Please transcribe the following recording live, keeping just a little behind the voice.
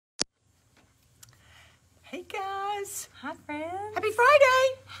Hey guys. Hi friends. Happy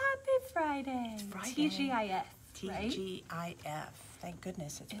Friday. Happy Friday. It's Friday. TGIF, right? TGIF. Thank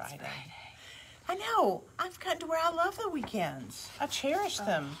goodness it's Friday. Friday. I know. I've gotten to where I love the weekends. I cherish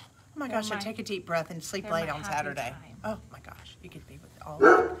them. Oh my gosh, I take a deep breath and sleep late on Saturday. Time. Oh my gosh, you could be with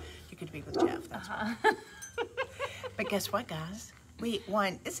you could be with Jeff. That's why. But guess what, guys?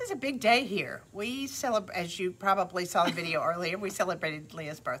 This is a big day here. We celebrate, as you probably saw the video earlier, we celebrated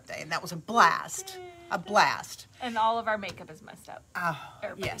Leah's birthday, and that was a blast. A blast. And all of our makeup is messed up. Oh,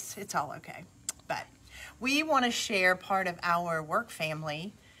 yes, it's all okay. But we want to share part of our work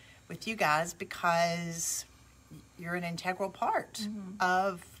family with you guys because you're an integral part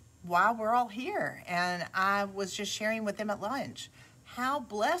of why we're all here. And I was just sharing with them at lunch how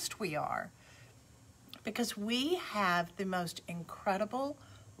blessed we are because we have the most incredible,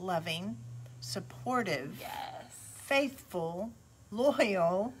 loving, supportive, faithful,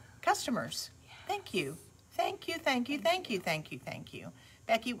 loyal customers. Thank you. Thank you, thank you, thank you, thank you, thank you.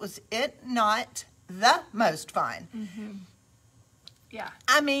 Becky, was it not the most fun? Yeah.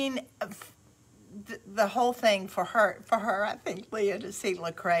 I mean, the whole thing for her, I think, Leah, to see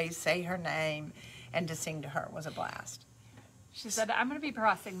Lecrae say her name and to sing to her was a blast. She said, I'm going to be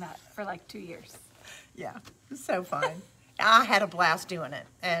processing that for like 2 years. Yeah, it was so fun. I had a blast doing it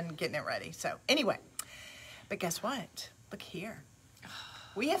and getting it ready. So anyway, but guess what? Look here.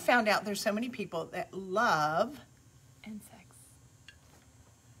 We have found out there's so many people that love insects.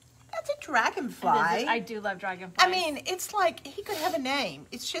 That's a dragonfly. I do love dragonflies. I mean, it's like he could have a name.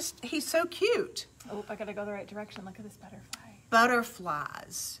 It's just, he's so cute. Oh, I gotta go the right direction. Look at this butterfly.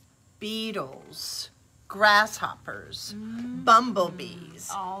 Butterflies, beetles, grasshoppers, bumblebees,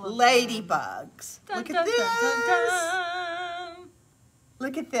 ladybugs. Dun, Look at dun, this. dun, dun, dun.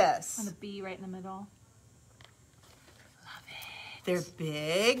 Look at this. And a bee right in the middle. They're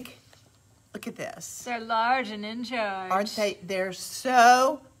big. Look at this. They're large and in charge. Aren't they? They're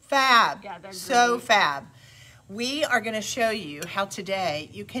so fab. Yeah, they're so great. fab. We are going to show you how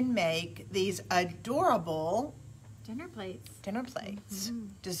today you can make these adorable dinner plates,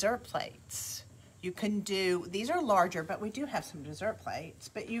 dessert plates. You can do, these are larger, but we do have some dessert plates,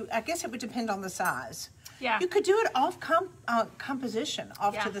 but I guess it would depend on the size. Yeah. You could do it off composition,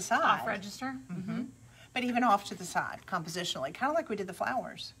 off to the side. Off register. But even off to the side, compositionally, kind of like we did the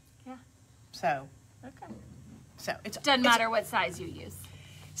flowers. Yeah. So. Okay. So Doesn't matter what size you use.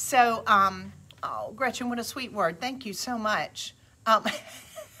 So, oh, Gretchen, what a sweet word. Thank you so much.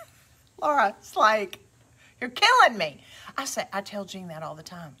 Laura, it's like, you're killing me. I tell Jean that all the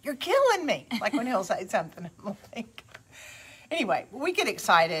time. You're killing me. Like when he'll say something, I'm like, anyway, we get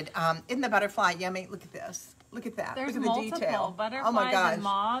excited. Isn't the butterfly yummy? Look at this. Look at that. There's look at the multiple detail. butterflies oh my gosh. and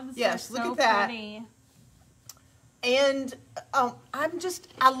moths. Yes, They're look so at that. Pretty. And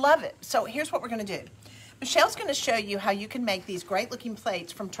I love it. So here's what we're going to do. Michelle's going to show you how you can make these great looking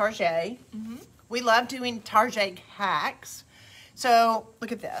plates from Target. We love doing Target hacks. So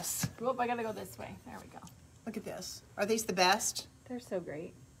look at this. Whoop, I got to go this way. There we go. Look at this. Are these the best? They're so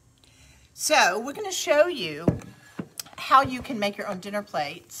great. So we're going to show you how you can make your own dinner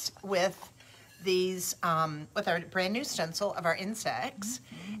plates with these, with our brand new stencil of our insects.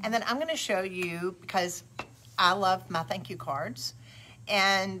 And then I'm going to show you, because I love my thank you cards,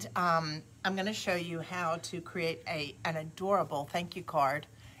 and I'm going to show you how to create an adorable thank you card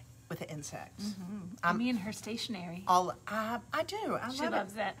with the insects. I mean, her stationery. I do. She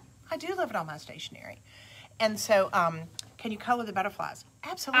loves it. I do love it on my stationery. And so, can you color the butterflies?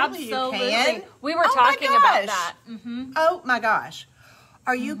 Absolutely, you can. We were talking about that. Oh my gosh.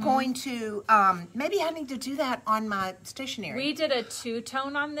 Are you going to, maybe I need to do that on my stationery. We did a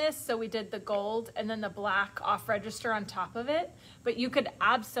two-tone on this, so we did the gold and then the black off register on top of it. But you could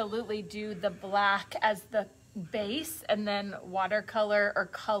absolutely do the black as the base and then watercolor or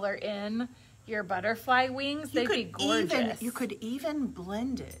color in your butterfly wings. They'd be gorgeous. You could even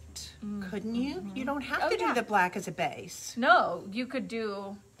blend it, couldn't you? You don't have to do the black as a base. No, you could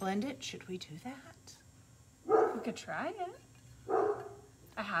do... Blend it? Should we do that? We could try it.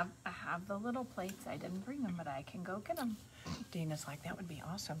 I have the little plates. I didn't bring them, but I can go get them. Dina's like, that would be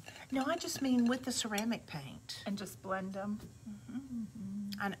awesome. No, I just mean with the ceramic paint. And just blend them.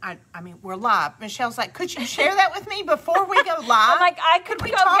 And I mean, we're live. Michelle's like, could you share that with me before we go live? I'm like, could we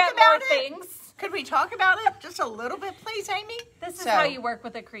go get more things? Could we talk about it just a little bit, please, Amy? This is how you work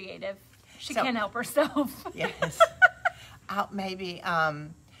with a creative. She can't help herself. Yes. Maybe,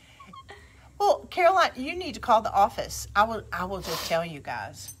 well, Caroline, you need to call the office. I will just tell you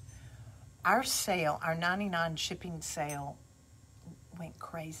guys. Our sale, our 99 shipping sale went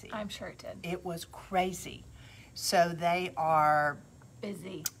crazy. I'm sure it did. It was crazy. So they are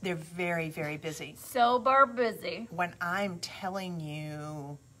busy. They're very, very busy. Super busy. When I'm telling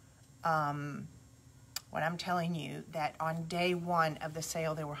you that on day one of the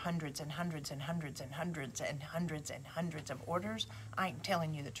sale there were hundreds and hundreds and hundreds and hundreds and hundreds and hundreds of orders, I ain't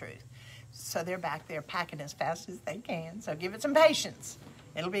telling you the truth. So they're back there packing as fast as they can. So give it some patience.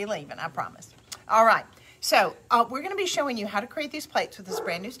 It'll be leaving, I promise. All right. So we're going to be showing you how to create these plates with this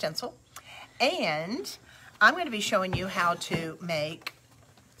brand new stencil. And I'm going to be showing you how to make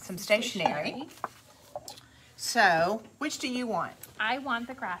some stationery. So, which do you want? I want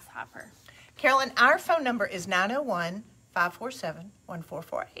the grasshopper. Carolyn, our phone number is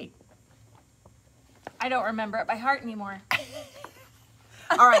 901-547-1448. I don't remember it by heart anymore.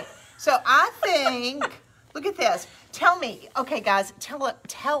 All right. So I think, look at this. Tell me, okay, guys, tell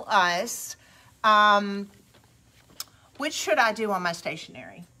us, which should I do on my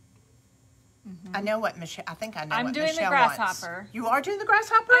stationery? Mm-hmm. I know what Michelle. I think I know. I'm doing the grasshopper. Wants. You are doing the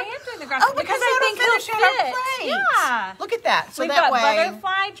grasshopper. I am doing the grasshopper because I think he'll fit. Yeah. Look at that. So we've that got way,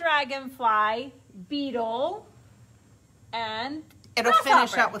 butterfly, dragonfly, beetle, and it'll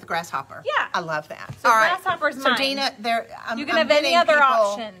finish up with grasshopper. Yeah. I love that. So all right. grasshopper's mine. So Dina, you can have any other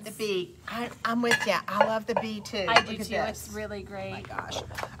options. The bee. I'm with you. I love the bee too. I do too. It's really great. Oh my gosh.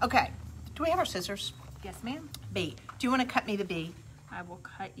 Okay. Do we have our scissors? Yes, ma'am. Bee. Do you want to cut me the bee? I will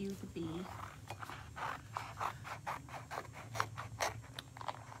cut you the bee.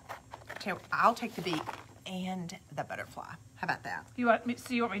 I'll take the bee and the butterfly. How about that? You want me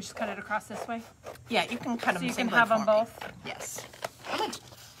to just cut it across this way? Yeah, you can cut them. So you can have them both. Yes.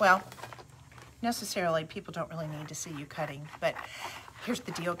 Well, necessarily people don't really need to see you cutting, but here's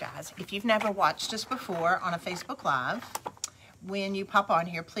the deal, guys. If you've never watched us before on a Facebook Live, when you pop on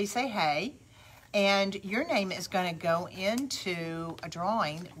here, please say hey, and your name is going to go into a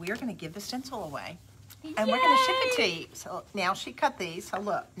drawing. We are going to give the stencil away. And we're going to ship it to you. So now she cut these. So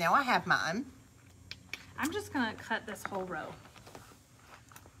look, now I have mine. I'm just going to cut this whole row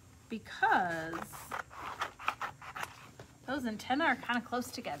because those antennae are kind of close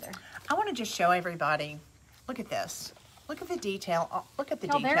together. I want to just show everybody. Look at this. Look at the detail. Look at the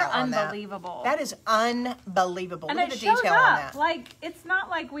detail they're on that. unbelievable. That is unbelievable. And look it at the shows detail up. on that. Like, it's not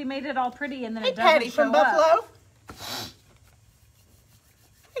like we made it all pretty and then Hey, it doesn't Patty show from up. Buffalo.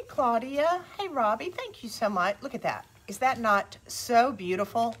 Hey, Claudia. Hey, Robbie. Thank you so much. Look at that. Is that not so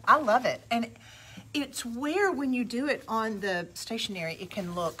beautiful? I love it. And it's where when you do it on the stationery, it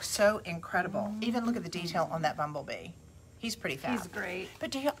can look so incredible. Even look at the detail on that bumblebee. He's pretty fab. He's great.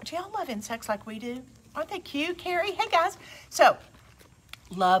 But do y'all love insects like we do? Aren't they cute, Carrie? Hey, guys. So,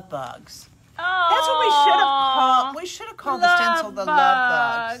 love bugs. Oh, that's what we should have called. We should have called the stencil the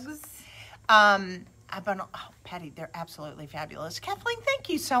love bugs. Patty, they're absolutely fabulous. Kathleen, thank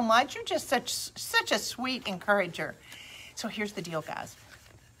you so much. You're just such a sweet encourager. So here's the deal, guys.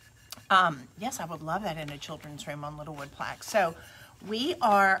 Yes, I would love that in a children's room on little wood plaques. So we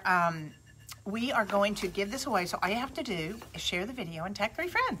are going to give this away. So all you have to do is share the video and tag 3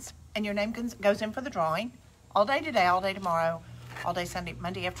 friends, and your name goes in for the drawing. All day today, all day tomorrow, all day Sunday,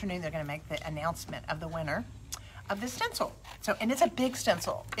 Monday afternoon. They're going to make the announcement of the winner of the stencil. So, and it's a big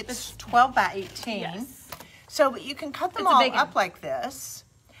stencil. It's 12 by 18. Yes. So you can cut them all up like this.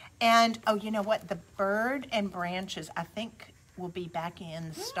 And, oh, you know what? The bird and branches, I think, will be back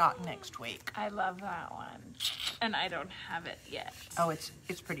in stock next week. I love that one. And I don't have it yet. Oh, it's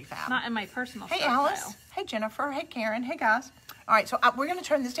pretty fab. Not in my personal Hey, stockpile. Alice. Hey, Jennifer. Hey, Karen. Hey, guys. All right, so we're going to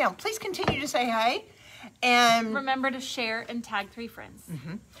turn this down. Please continue to say hey. And remember to share and tag 3 friends.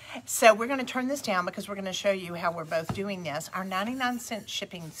 Mm-hmm. So we're going to turn this down because we're going to show you how we're both doing this. Our 99-cent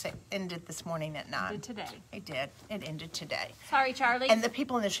shipping ended this morning at 9. It did today. It did. It ended today. Sorry, Charlie. And the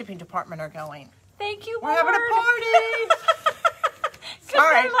people in the shipping department are going, thank you, we're Lord. having a party.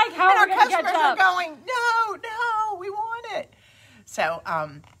 Sorry. Like, how and are our we gonna customers catch up? are going, no, we want it. So,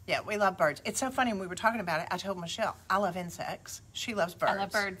 yeah, we love birds. It's so funny, when we were talking about it, I told Michelle, I love insects. She loves birds. I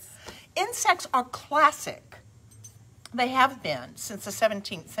love birds. Insects are classic. They have been since the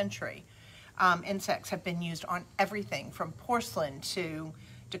 17th century. Insects have been used on everything from porcelain to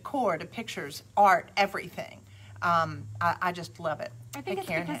decor to pictures, art, everything. I just love it. I think it's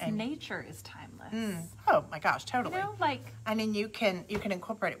because nature is timeless. Oh my gosh, totally. You know, like, I mean, you can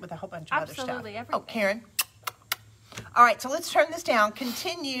incorporate it with a whole bunch of other stuff. absolutely everything. Oh, Karen. All right, so let's turn this down.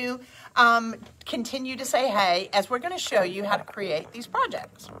 Continue to say hey as we're going to show you how to create these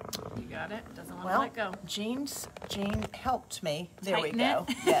projects. You got it. Doesn't want to let go. Jean helped me. There Tighten we go.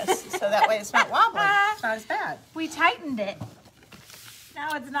 it. Yes, so that way it's not wobbly. It's not as bad. We tightened it. Now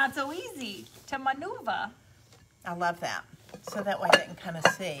it's not so easy to maneuver. I love that. So that way they can kind of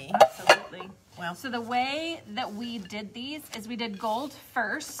see. Absolutely. Well, So the way that we did these is we did gold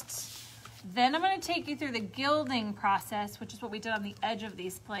first. Then I'm going to take you through the gilding process, which is what we did on the edge of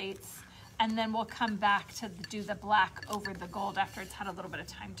these plates. And then we'll come back to do the black over the gold after it's had a little bit of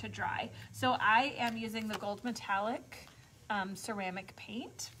time to dry. So I am using the gold metallic ceramic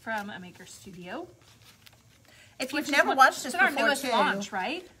paint from a maker studio. if you've never watched us it's our before, newest too, launch,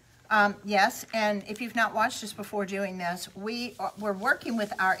 right? Yes, and if you've not watched us before doing this, we're working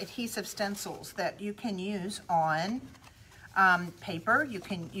with our adhesive stencils that you can use on paper.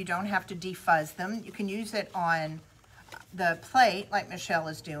 You don't have to defuzz them. You can use it on the plate like Michelle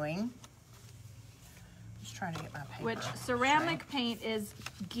is doing. Just trying to get my paper. Which ceramic paint is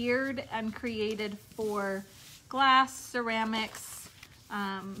geared and created for glass, ceramics,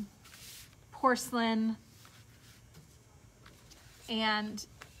 porcelain, and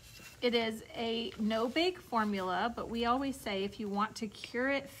it is a no-bake formula, but we always say if you want to cure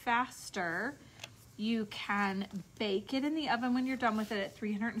it faster, you can bake it in the oven when you're done with it at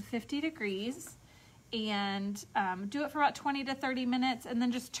 350 degrees and do it for about 20 to 30 minutes and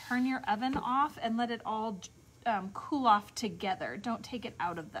then just turn your oven off and let it all cool off together. Don't take it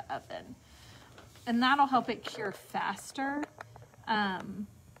out of the oven. And that'll help it cure faster. I'm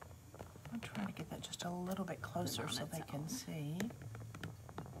trying to get that just a little bit closer so they can see.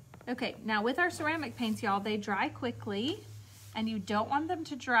 Okay, now with our ceramic paints, y'all, they dry quickly, and you don't want them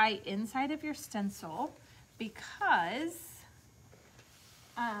to dry inside of your stencil because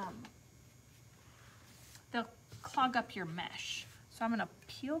they'll clog up your mesh. So I'm gonna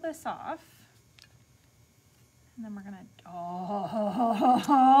peel this off, and then we're gonna, He's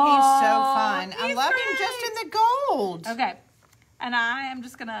so fun. I love him just in the gold. Okay, and I'm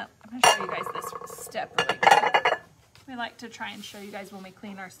gonna show you guys this step really quick. We like to try and show you guys when we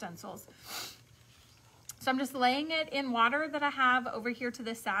clean our stencils. So I'm just laying it in water that I have over here to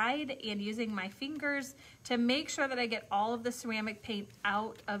the side and using my fingers to make sure that I get all of the ceramic paint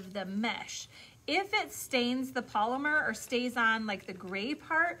out of the mesh. If it stains the polymer or stays on like the gray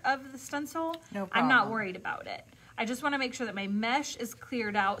part of the stencil, no problem. I'm not worried about it. I just want to make sure that my mesh is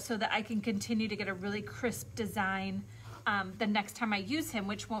cleared out so that I can continue to get a really crisp design the next time I use him,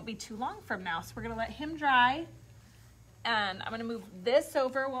 which won't be too long from now. So we're gonna let him dry. And I'm gonna move this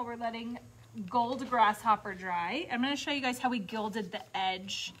over while we're letting gold grasshopper dry. I'm gonna show you guys how we gilded the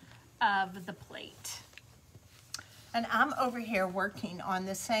edge of the plate. And I'm over here working on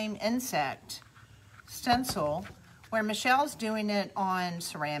the same insect stencil where Michelle's doing it on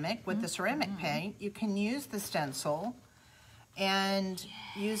ceramic with the ceramic paint. You can use the stencil and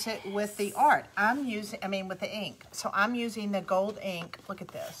use it with the art. With the ink. So I'm using the gold ink. Look at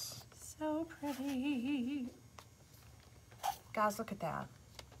this. So pretty. Guys, look at that.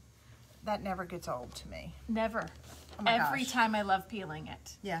 That never gets old to me. Never. Oh my Every gosh. time I love peeling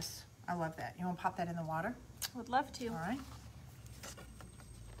it. Yes, I love that. You want to pop that in the water? Would love to. All right.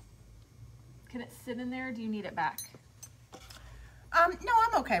 Can it sit in there or do you need it back? No,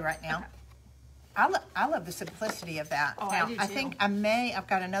 I'm okay right now. Okay. I love the simplicity of that. Oh, now, I do I too. think I've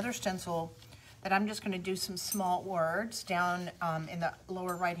got another stencil that I'm just going to do some small words down in the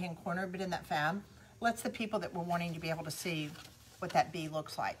lower right-hand corner, but in that fab. Lets the people that were wanting to be able to see what that bee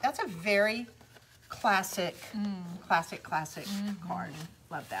looks like. That's a very classic card.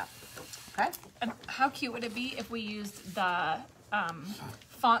 Love that. Okay. And how cute would it be if we used the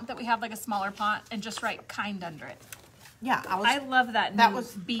font that we have, like a smaller font, and just write kind under it? Yeah, I love that. That new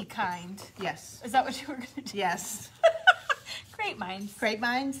was- be kind. Yes. Is that what you were gonna do? Yes. Great minds. Great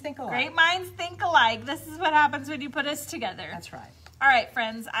minds think alike. Great minds think alike. This is what happens when you put us together. That's right. All right,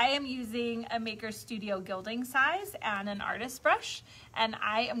 friends, I am using a Maker Studio gilding size and an artist brush, and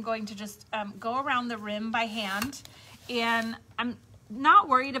I am going to just go around the rim by hand, and I'm not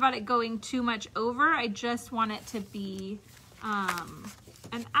worried about it going too much over. I just want it to be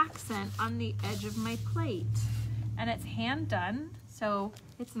an accent on the edge of my plate, and it's hand done, so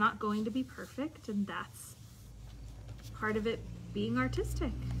it's not going to be perfect, and that's part of it being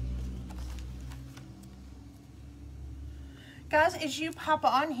artistic. Guys, as you pop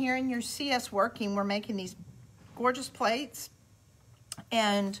on here and you see us working, we're making these gorgeous plates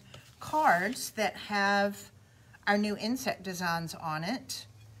and cards that have our new insect designs on it.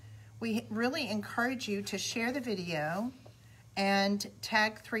 We really encourage you to share the video and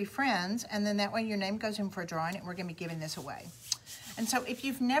tag 3 friends, and then that way your name goes in for a drawing and we're going to be giving this away. And so if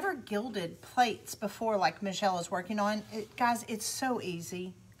you've never gilded plates before like Michelle is working on, guys, it's so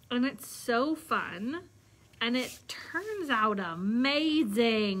easy. And it's so fun. And it turns out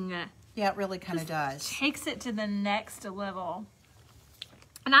amazing. Yeah, it really kind of does. Takes it to the next level.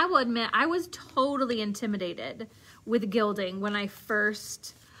 And I will admit, I was totally intimidated with gilding when I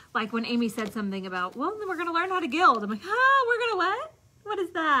first Like when Amy said something about, well, then we're going to learn how to gild. I'm like, oh, we're going to what? What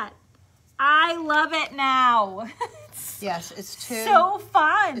is that? I love it now. Yes, it's too so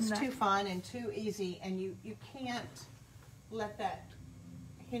fun. It's too fun and too easy, and you can't let that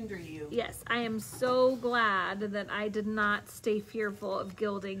hinder you. Yes, I am so glad that I did not stay fearful of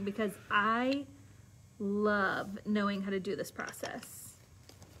gilding because I love knowing how to do this process.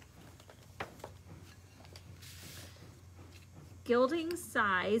 Gilding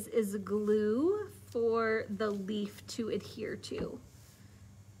size is glue for the leaf to adhere to.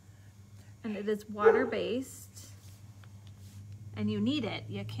 And it is water-based. And you need it.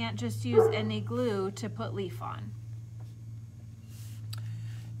 You can't just use any glue to put leaf on.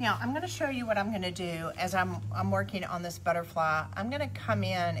 Now, I'm going to show you what I'm going to do as I'm working on this butterfly. I'm going to come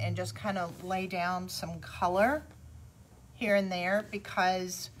in and just kind of lay down some color here and there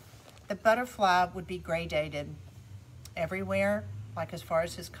because the butterfly would be gradated everywhere, like as far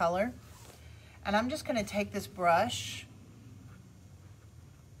as his color. And I'm just going to take this brush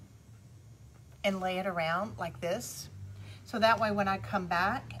and lay it around like this. So that way when I come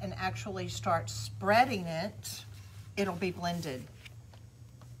back and actually start spreading it, it'll be blended.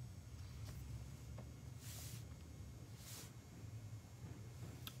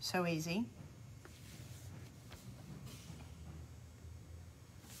 So easy.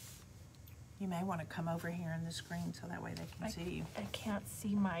 You may want to come over here on the screen so that way they can see you. I can't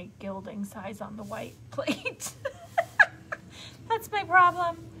see my gilding size on the white plate. That's my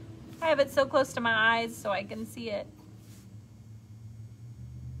problem. I have it so close to my eyes so I can see it.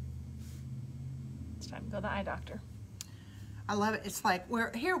 It's time to go to the eye doctor. I love it. It's like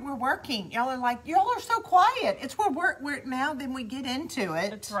we're working. Y'all are like, y'all are so quiet. It's we're now then we get into it.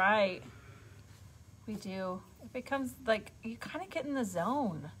 That's right. We do. It becomes like you kind of get in the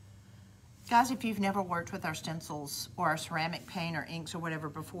zone. Guys, if you've never worked with our stencils or our ceramic paint or inks or whatever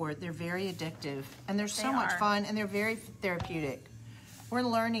before, they're very addictive and they're so much fun and they're very therapeutic. We're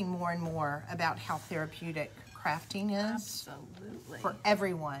learning more and more about how therapeutic crafting is. Absolutely. For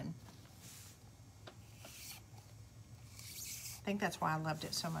everyone. I think that's why I loved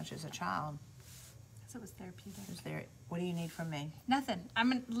it so much as a child. Because it was therapeutic. What do you need from me? Nothing.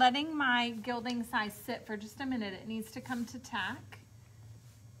 I'm letting my gilding size sit for just a minute. It needs to come to tack.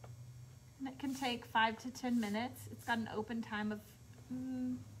 And it can take 5 to 10 minutes. It's got an open time of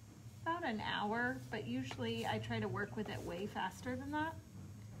about an hour, but usually I try to work with it way faster than that.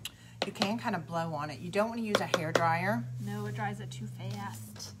 You can kind of blow on it. You don't want to use a hair dryer. No, it dries it too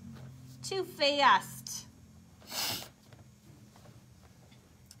fast. Too fast.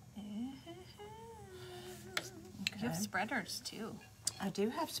 You have spreaders too. I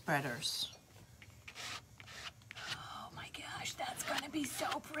do have spreaders. Oh my gosh, that's gonna be so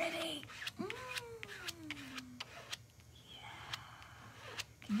pretty. Yeah.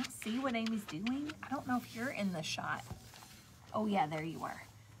 Can you see what Amy's doing? I don't know if you're in the shot. Oh yeah, there you are.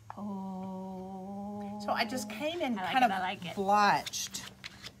 Oh. So I just came in I kind of like it. blotched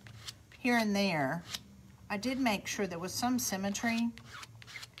here and there. I did make sure there was some symmetry.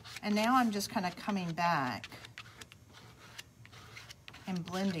 And now I'm just kind of coming back and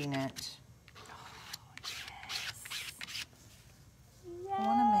blending it. Oh, yes. I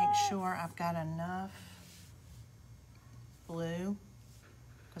want to make sure I've got enough blue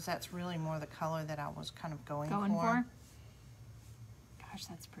because that's really more the color that I was kind of going for. Gosh,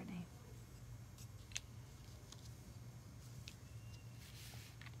 that's pretty.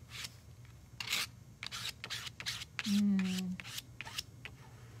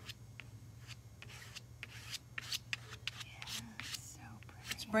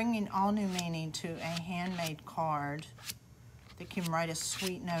 Bringing all new meaning to a handmade card that can write a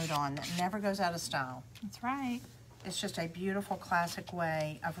sweet note on that never goes out of style. That's right. It's just a beautiful classic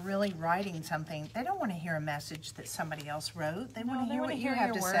way of really writing something. They don't want to hear a message that somebody else wrote. They want to hear what you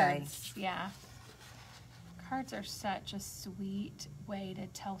have to say. Yeah. Cards are such a sweet way to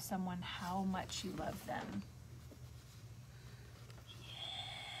tell someone how much you love them.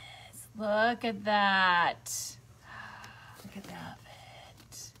 Yes. Look at that. Look at that.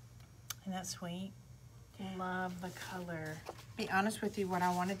 Isn't that sweet? Love the color. Be honest with you, what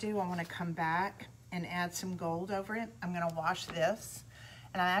I want to do, I want to come back and add some gold over it. I'm going to wash this,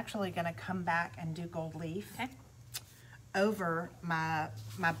 and I'm actually going to come back and do gold leaf over my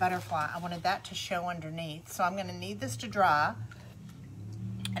butterfly. I wanted that to show underneath, so I'm going to need this to dry,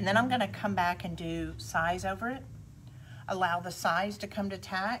 and then I'm going to come back and do size over it, allow the size to come to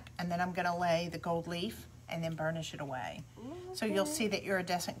tack, and then I'm going to lay the gold leaf and then burnish it away. So you'll see the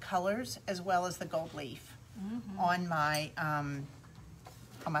iridescent colors as well as the gold leaf on my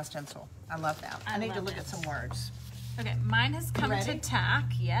stencil. I love that. I need to look at some words. Okay, mine has come to ready? tack,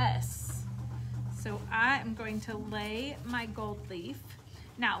 yes. So I am going to lay my gold leaf.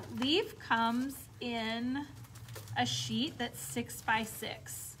 Now, leaf comes in a sheet that's 6 by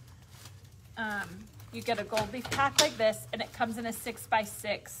 6. You get a gold leaf pack like this, and it comes in a 6 by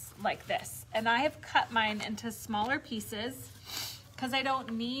 6 like this. And I have cut mine into smaller pieces because I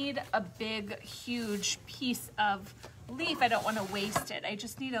don't need a big, huge piece of leaf. I don't want to waste it. I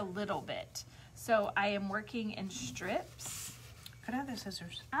just need a little bit. So I am working in strips. Could I have the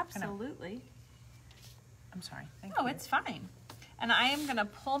scissors? Absolutely. I'm sorry. Thank Oh, you. it's fine. And I am gonna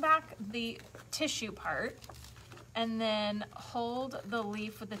pull back the tissue part and then hold the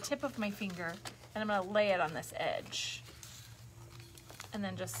leaf with the tip of my finger, and I'm gonna lay it on this edge. And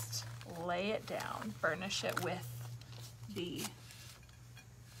then just lay it down, burnish it with the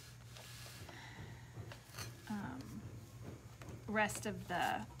rest of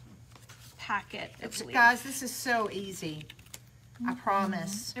the packet of leaf. Guys, this is so easy. I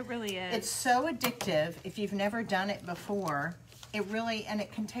promise. It really is. It's so addictive if you've never done it before. It really, and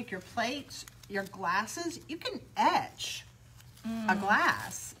it can take your plates, your glasses. You can etch a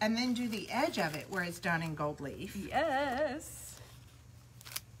glass and then do the edge of it where it's done in gold leaf. Yes.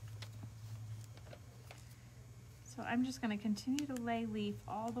 So I'm just going to continue to lay leaf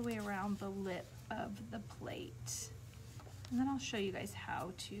all the way around the lip of the plate. And then I'll show you guys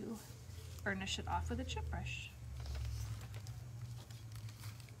how to burnish it off with a chip brush.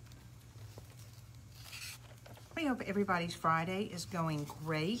 We hope everybody's Friday is going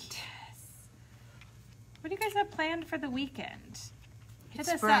great. What do you guys have planned for the weekend? Hit It's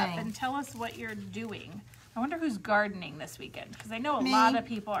us spring. up and tell us what you're doing. I wonder who's gardening this weekend, because I know a Me. lot of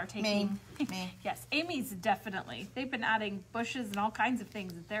people are taking... Me. Yes, Amy's definitely. They've been adding bushes and all kinds of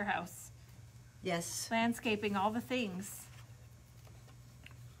things at their house. Yes. Landscaping, all the things.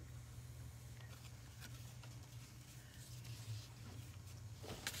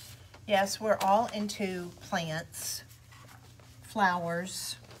 Yes, we're all into plants,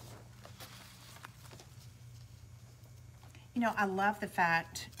 flowers. You know, I love the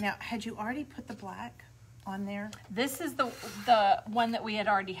fact, now, had you already put the black on there? This is the one that we had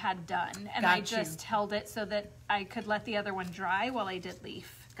already had done, and I Got you. just held it so that I could let the other one dry while I did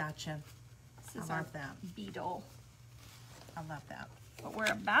leaf. Gotcha. This is I our love that. beetle. I love that. But we're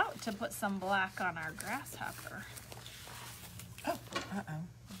about to put some black on our grasshopper. Oh, uh-oh,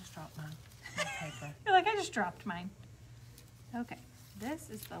 I just dropped my paper. You're like, I just dropped mine. Okay, this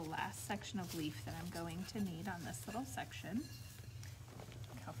is the last section of leaf that I'm going to need on this little section.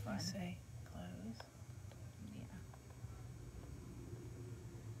 Look how fun. Say close. Yeah.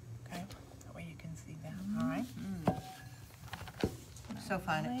 Okay, that way you can see that. All right. So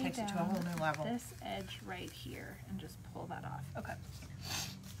fun. It Lay takes it to a whole down new level. This edge right here and just pull that off. Okay.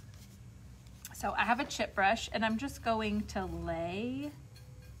 So I have a chip brush and I'm just going to lay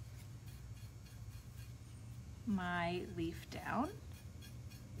my leaf down.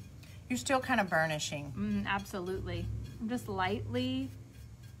 You're still kind of burnishing. Absolutely. I'm just lightly,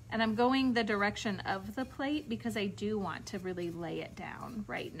 and I'm going the direction of the plate because I do want to really lay it down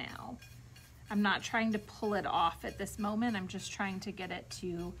right now. I'm not trying to pull it off at this moment. I'm just trying to get it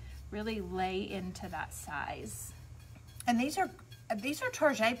to really lay into that size. And these are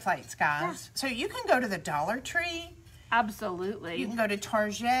Target plates, guys. Yeah. So you can go to the Dollar Tree. Absolutely. You can go to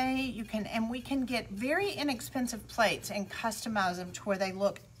Target. And we can get very inexpensive plates and customize them to where they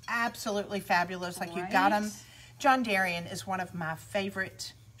look absolutely fabulous, like you got them. Right. John Darien is one of my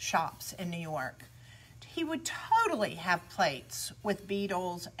favorite shops in New York. He would totally have plates with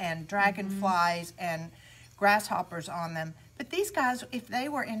beetles and dragonflies and grasshoppers on them. But these guys, if they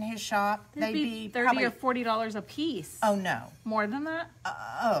were in his shop, they'd be $30 probably, or $40 a piece. oh no, More than that?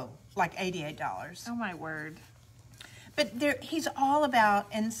 like $88. Oh my word. But he's all about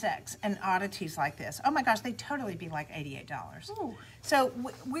insects and oddities like this. Oh my gosh, they'd totally be like $88. Ooh. So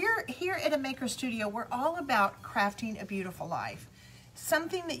we're here at a maker studio. We're all about crafting a beautiful life.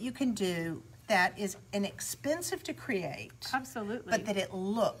 Something that you can do that is inexpensive to create, Absolutely. but that it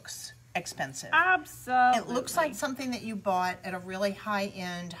looks expensive. Absolutely. It looks like something that you bought at a really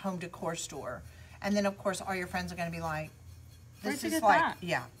high-end home decor store. And then, of course, all your friends are going to be like, Where'd this you is get like, that?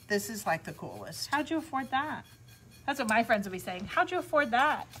 yeah, this is like the coolest. How'd you afford that? That's what my friends would be saying. How'd you afford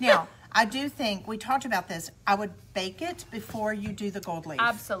that? Now, I do think, we talked about this, I would bake it before you do the gold leaf.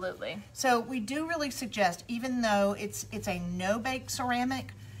 Absolutely. So we do really suggest, even though it's a no-bake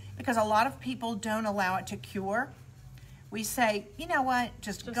ceramic, because a lot of people don't allow it to cure, we say, you know what,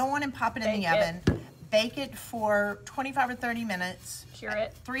 just go on and pop it in the bake oven, bake it for 25 or 30 minutes. Cure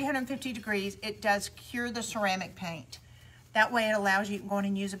it. 350 degrees, it does cure the ceramic paint. That way it allows you to go on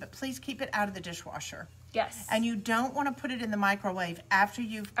and use it, but please keep it out of the dishwasher. Yes. And you don't want to put it in the microwave after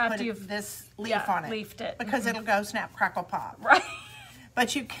you've put this leaf on it. Leafed it. Because it'll go snap, crackle, pop. Right.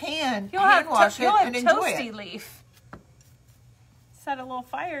 But you can You'll hand wash it and enjoy toasty it. leaf. Set a little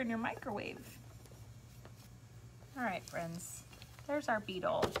fire in your microwave. All right, friends. There's our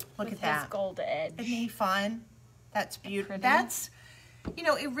beetle. Look with at that. His gold edge. Isn't he fun? That's beautiful. Pretty. That's, you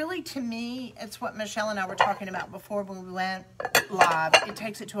know, it really, to me, it's what Michelle and I were talking about before when we went live. It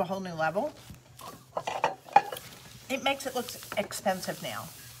takes it to a whole new level. It makes it look expensive now.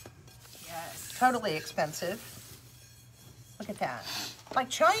 Yes. Totally expensive. Look at that. Like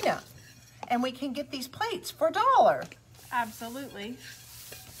China. And we can get these plates for $1. Absolutely.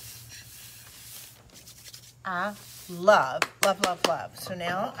 I love, love, love, love. So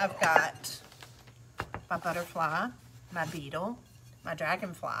now I've got my butterfly, my beetle, my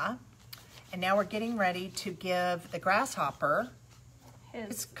dragonfly, and now we're getting ready to give the grasshopper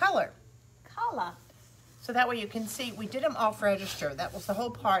its color. Color. So that way you can see, we did them off register. That was the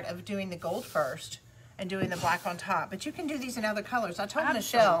whole part of doing the gold first and doing the black on top. But you can do these in other colors. I told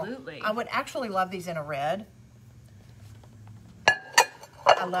Michelle I would actually love these in a red.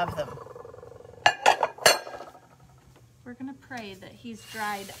 I love them. We're going to pray that he's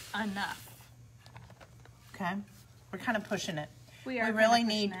dried enough. Okay. We're kind of pushing it.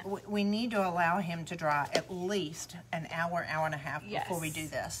 We need to allow him to dry at least an hour, hour and a half before we do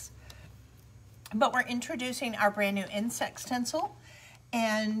this. But we're introducing our brand new insect stencil,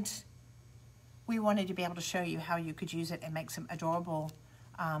 and we wanted to be able to show you how you could use it and make some adorable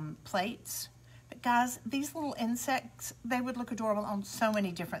plates. But guys, these little insects, they would look adorable on so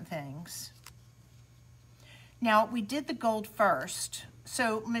many different things. Now, we did the gold first.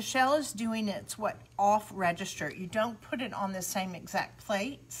 So Michelle is doing it's off register. You don't put it on the same exact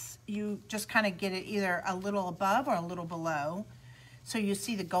plates. You just kind of get it either a little above or a little below. So you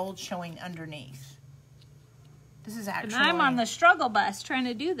see the gold showing underneath. This is actually... And I'm on the struggle bus trying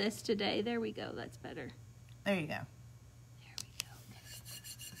to do this today. There we go. That's better. There you go. There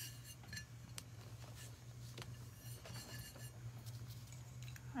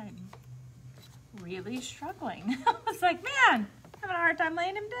we go. I'm really struggling. I was like, man, I'm having a hard time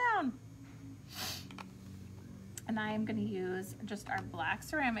laying him down. And I am going to use just our black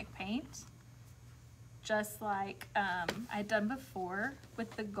ceramic paint. Just like I'd done before with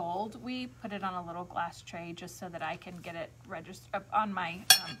the gold. We put it on a little glass tray just so that I can get it registered on my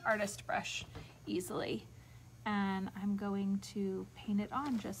artist brush easily. And I'm going to paint it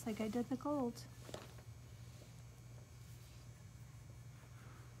on just like I did the gold.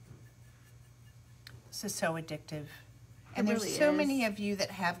 This is so addictive. And there's so many of you that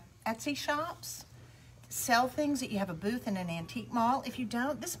have Etsy shops, sell things, that you have a booth in an antique mall. If you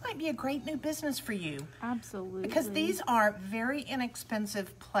don't, this might be a great new business for you. Absolutely. Because these are very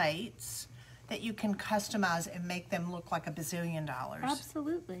inexpensive plates that you can customize and make them look like $1 bazillion.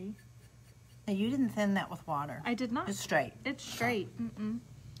 Absolutely. Now, you didn't thin that with water. I did not. It's straight. It's straight.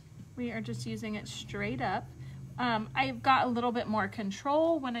 We are just using it straight up. I've got a little bit more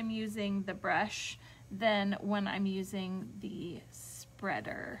control when I'm using the brush than when I'm using the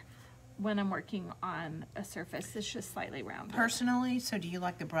spreader. When I'm working on a surface that's just slightly rounded. Personally, so do you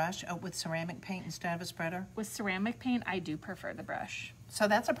like the brush with ceramic paint instead of a spreader? With ceramic paint, I do prefer the brush. So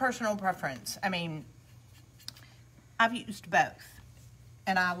that's a personal preference. I mean, I've used both,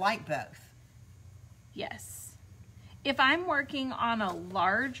 and I like both. Yes. If I'm working on a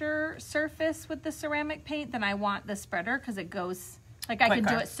larger surface with the ceramic paint, then I want the spreader because it goes, like I can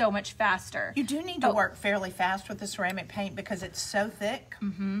do it so much faster. You do need to work fairly fast with the ceramic paint because it's so thick.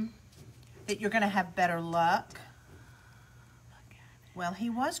 That you're going to have better luck. Well, he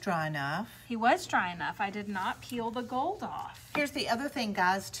was dry enough. He was dry enough. I did not peel the gold off. Here's the other thing,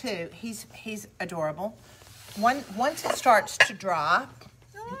 guys, too. He's adorable. Once it starts to dry,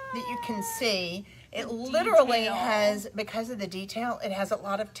 that you can see, it literally has, because of the detail, it has a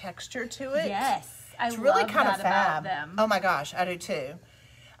lot of texture to it. Yes, it's really kind of fab. Oh my gosh, I do too.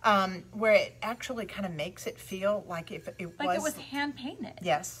 Where it actually kind of makes it feel like if it was hand painted.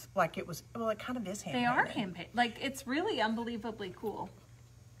 Yes, like it was. Well, it kind of is hand painted. They are hand painted. Like, it's really unbelievably cool.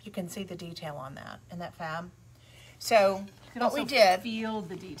 You can see the detail on that. Isn't that fab? So what we did, feel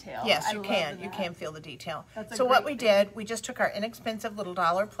the detail. Yes, you can. You can feel the detail. So what we did, we just took our inexpensive little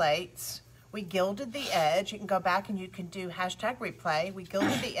dollar plates. We gilded the edge. You can go back and you can do #replay. We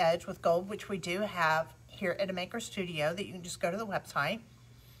gilded the edge with gold, which we do have here at a Maker Studio. That you can just go to the website.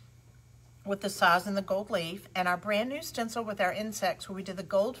 With the size and the gold leaf, and our brand new stencil with our insects, where we did the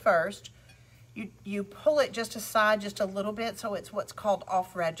gold first. You pull it just aside just a little bit, so it's what's called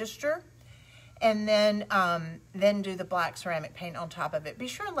off register. And then do the black ceramic paint on top of it. Be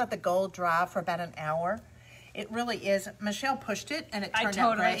sure and let the gold dry for about an hour. It really is. Michelle pushed it and it turned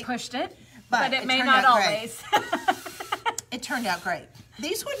out great. I totally pushed it, but it may not always. It turned out great.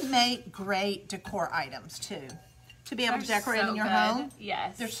 These would make great decor items too. To be able to decorate in your home.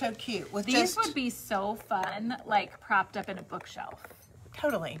 Yes. They're so cute. These would be so fun, like propped up in a bookshelf.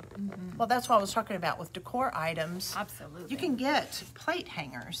 Totally. Well, that's what I was talking about with decor items. Absolutely. You can get plate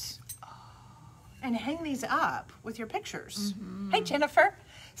hangers and hang these up with your pictures. Hey, Jennifer.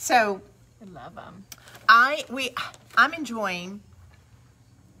 So I love them. I'm enjoying.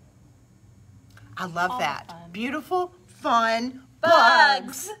 I love that. Beautiful, fun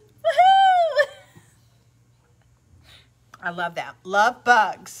bugs. Woohoo! I love that. Love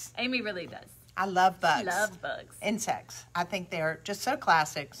bugs. Amy really does. I love bugs. Love bugs. Insects. I think they're just so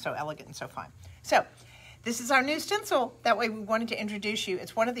classic, so elegant, and so fun. So this is our new stencil. That way we wanted to introduce you.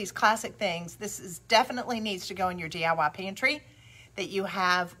 It's one of these classic things. This is definitely needs to go in your DIY pantry that you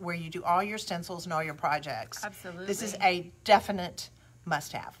have where you do all your stencils and all your projects. Absolutely. This is a definite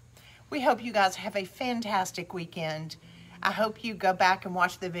must-have. We hope you guys have a fantastic weekend. I hope you go back and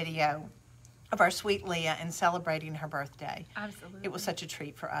watch the video of our sweet Leah and celebrating her birthday. Absolutely. It was such a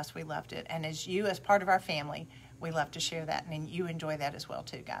treat for us. We loved it. And as you, as part of our family, we love to share that. And you enjoy that as well,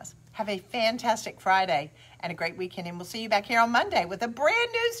 too, guys. Have a fantastic Friday and a great weekend. And we'll see you back here on Monday with a brand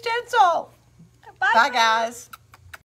new stencil. Bye, Bye guys.